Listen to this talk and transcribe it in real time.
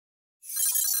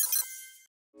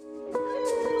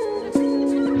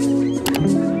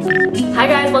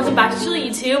welcome back to Chilly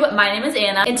YouTube. My name is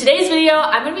Anna. In today's video,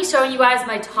 I'm going to be showing you guys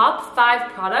my top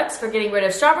 5 products for getting rid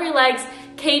of strawberry legs,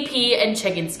 KP, and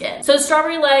chicken skin. So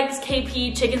strawberry legs,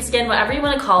 KP, chicken skin, whatever you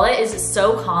want to call it, is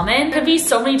so common. Could be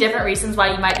so many different reasons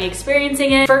why you might be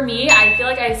experiencing it. For me, I feel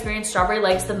like I experience strawberry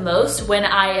legs the most when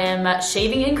I am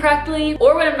shaving incorrectly,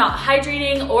 or when I'm not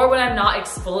hydrating, or when I'm not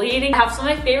exfoliating. I have some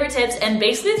of my favorite tips and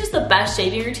basically just the best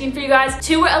shaving routine for you guys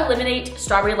to eliminate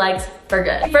strawberry legs for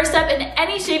good. First step in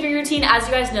any shaving routine, as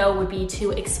you guys know, would be to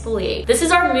exfoliate. This is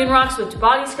our Moon Rocks Whipped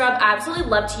Body Scrub. I absolutely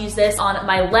love to use this on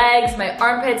my legs, my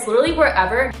armpits, literally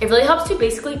wherever. It really helps to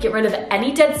basically get rid of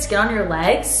any dead skin on your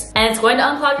legs, and it's going to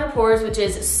unclog your pores, which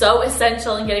is so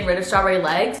essential in getting rid of strawberry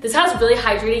legs. This has really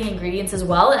hydrating ingredients as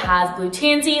well. It has blue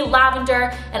tansy,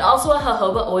 lavender, and also a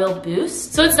jojoba oil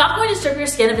boost. So it's not going to strip your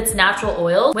skin of its natural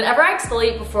oil. Whenever I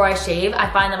exfoliate before I shave, I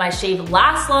find that my shave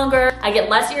lasts longer, I get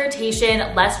less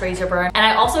irritation, less razor burn, and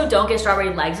I also don't get strawberry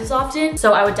legs as often.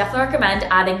 So I would definitely recommend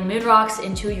adding Moon Rocks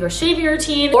into your shaving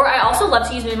routine. Or I also love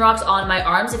to use Moon Rocks on my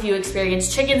arms if you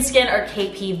experience chicken skin or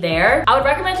KP there. I would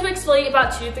recommend to exfoliate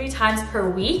about 2 to 3 times per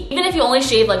week. Even if you only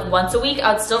shave like once a week,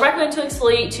 I would still recommend to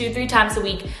exfoliate 2 to 3 times a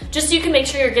week, just so you can make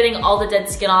sure you're getting all the dead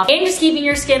skin off and just keeping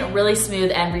your skin really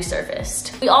smooth and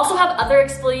resurfaced. We also have other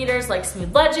exfoliators like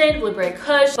Smooth Legend, Blueberry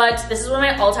Kush, but this is one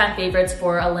of my all-time favorites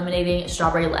for eliminating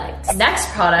strawberry legs. Next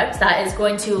product that is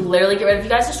going to literally get rid of you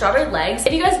guys' strawberry legs.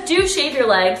 If you guys do shave your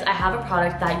legs, I have a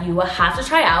product that you have to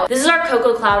try out. This is our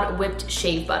Cocoa Cloud Whipped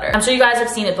Shave Butter. I'm sure you guys have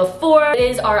seen it before. It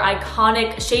is our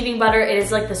iconic shaving butter. It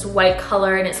is like this white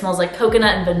color and it smells like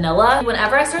coconut and vanilla.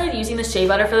 Whenever I started using the shave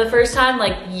butter for the first time,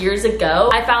 like years ago,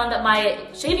 I found that my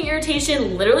shaving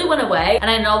irritation literally went away and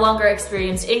I no longer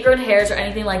experienced ingrown hairs or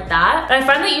anything like that. And I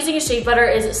find that using a shave butter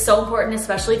is so important,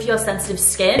 especially if you have sensitive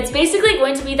skin. It's basically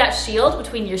going to be that shield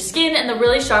between your skin and the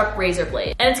really sharp razor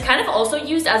blade. And it's kind of also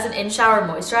used as an in-shower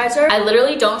moisturizer. I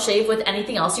literally don't shave with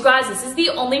anything else, you guys. This is the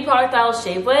only product that I'll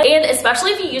shave with. And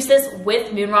especially if you use this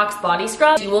with Moon Rocks Body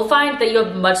Scrub, you will find that you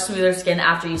have much smoother skin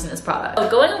after using this product. So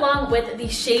going along with the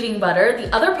shaving butter,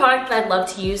 the other product that I love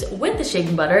to use with the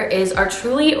shaving butter is our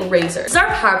Truly razor. This is our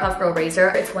Powerpuff Girl razor.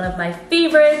 It's one of my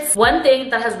favorites. One thing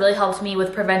that has really helped me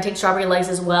with preventing strawberry legs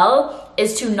as well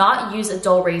is to not use a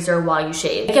dull razor while you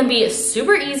shave. It can be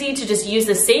super easy to just use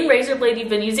the same razor blade you've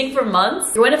been using for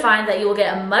months. You're going to find that you will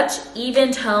get a much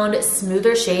even-toned,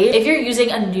 smoother shave if you're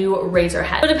using a new razor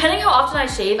head. So depending how often I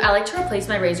shave, I like to replace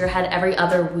my razor head every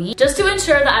other week just to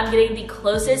ensure that I'm getting the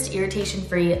closest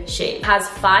irritation-free shave. It has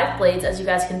 5 blades, as you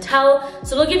guys can tell,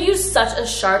 so it'll give you such a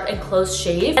sharp and close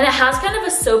shave. And it has kind of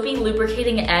a soapy,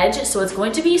 lubricating edge, so it's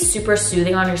going to be super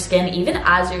soothing on your skin even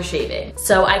as you're shaving.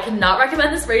 So I cannot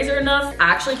recommend this razor enough.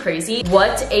 Actually crazy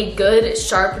what a good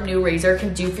sharp new razor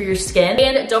can do for your skin.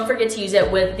 And don't forget to use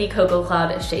it with the Cocoa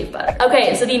Cloud Shave Butter.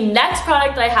 Okay, so the next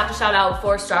product that I have to shout out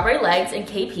for strawberry legs and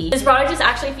KP, this product is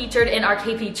actually featured in our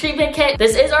KP treatment kit.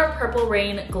 This is our Purple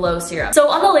Rain Glow Serum. So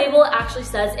on the label, it actually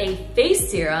says a face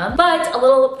serum, but a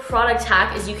little product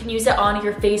hack is you can use it on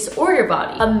your face or your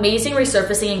body. Amazing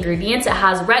resurfacing ingredients. It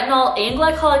has retinol and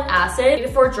glycolic acid, 3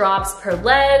 to 4 drops per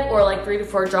leg, or like 3 to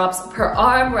 4 drops per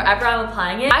arm, wherever I'm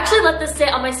applying it. I actually let this sit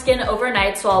on my skin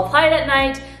overnight, so I'll apply it at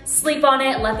night, sleep on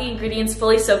it, let the ingredients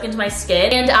fully soak into my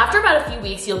skin, and after about a few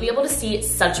weeks, you'll be able to see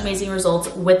such amazing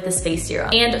results with this face serum.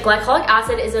 And glycolic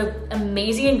acid is an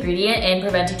amazing ingredient in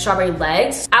preventing strawberry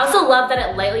legs. I also love that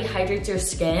it lightly hydrates your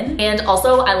skin, and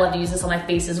also I love to use this on my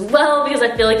face as well because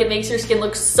I feel like it makes your skin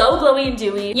look so glowy and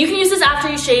dewy. You can use this after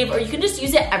you shave, or you can just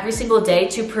use it every single day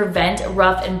to prevent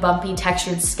rough and bumpy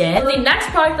textured skin. The next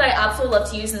product that I absolutely love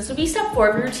to use, and this would be step 4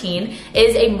 of your routine,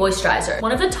 is a moisturizer.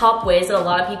 One of the top ways that a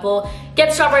lot of people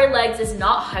get strawberry legs is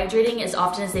not hydrating as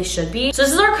often as they should be. So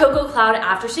this is our Cocoa Cloud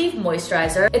Aftershave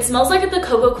Moisturizer. It smells like the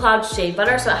Cocoa Cloud Shave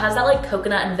Butter, so it has that like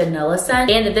coconut and vanilla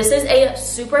scent. And this is a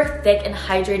super thick and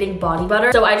hydrating body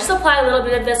butter. So I just apply a little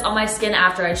bit of this on my skin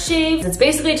after I shave. It's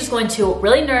basically just going to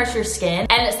really nourish your skin.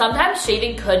 And sometimes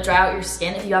shaving could dry out your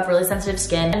skin if you have really sensitive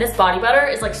skin. And this body butter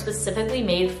is like specifically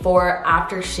made for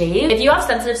after shave. If you have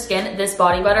sensitive skin, this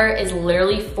body butter is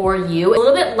literally for you. A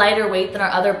little bit lighter weight than our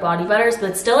other body butters, but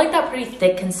it's still like that pretty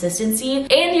thick consistency,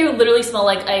 and you literally smell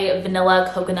like a vanilla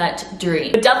coconut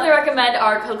dream. Would definitely recommend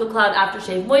our Cocoa Cloud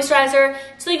Aftershave Moisturizer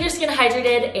to leave your skin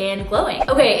hydrated and glowing.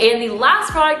 Okay, and the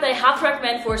last product that I have to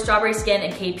recommend for strawberry skin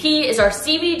and KP is our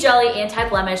CBD Jelly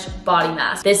Anti-Blemish Body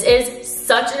Mask. This is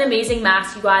such an amazing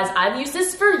mask, you guys. I've used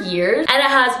this for years, and it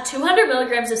has 200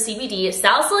 milligrams of CBD,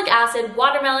 salicylic acid,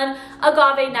 watermelon,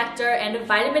 agave nectar, and a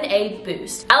vitamin A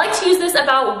boost. I like to use this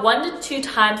about 1 to 2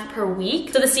 times per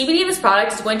week. So the CBD of this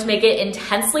product is going to make it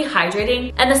intensely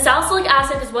hydrating, and the salicylic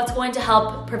acid is what's going to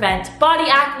help prevent body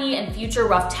acne and future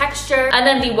rough texture. And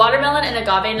then the watermelon and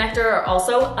agave nectar are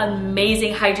also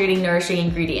amazing hydrating, nourishing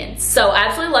ingredients. So I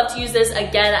absolutely love to use this.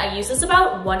 Again, I use this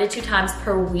about 1 to 2 times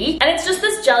per week, and it's just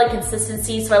this jelly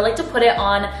consistency, so I like to put it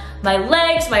on my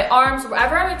legs, my arms,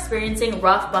 wherever I'm experiencing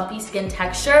rough, bumpy skin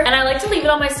texture. And I like to leave it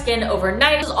on my skin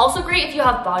overnight. It's also great if you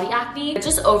have body acne. It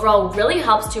just overall really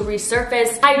helps to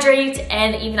resurface, hydrate,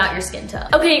 and even out your skin tone.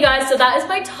 Okay, you guys, so that is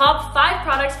my top 5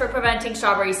 products for preventing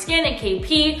strawberry skin and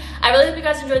KP. I really hope you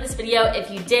guys enjoyed this video.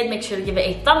 If you did, make sure to give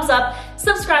it a thumbs up,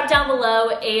 subscribe down below,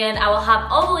 and I will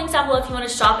have all the links down below if you want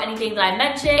to shop anything that I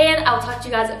mentioned. And I will talk to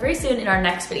you guys very soon in our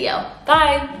next video.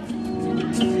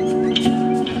 Bye!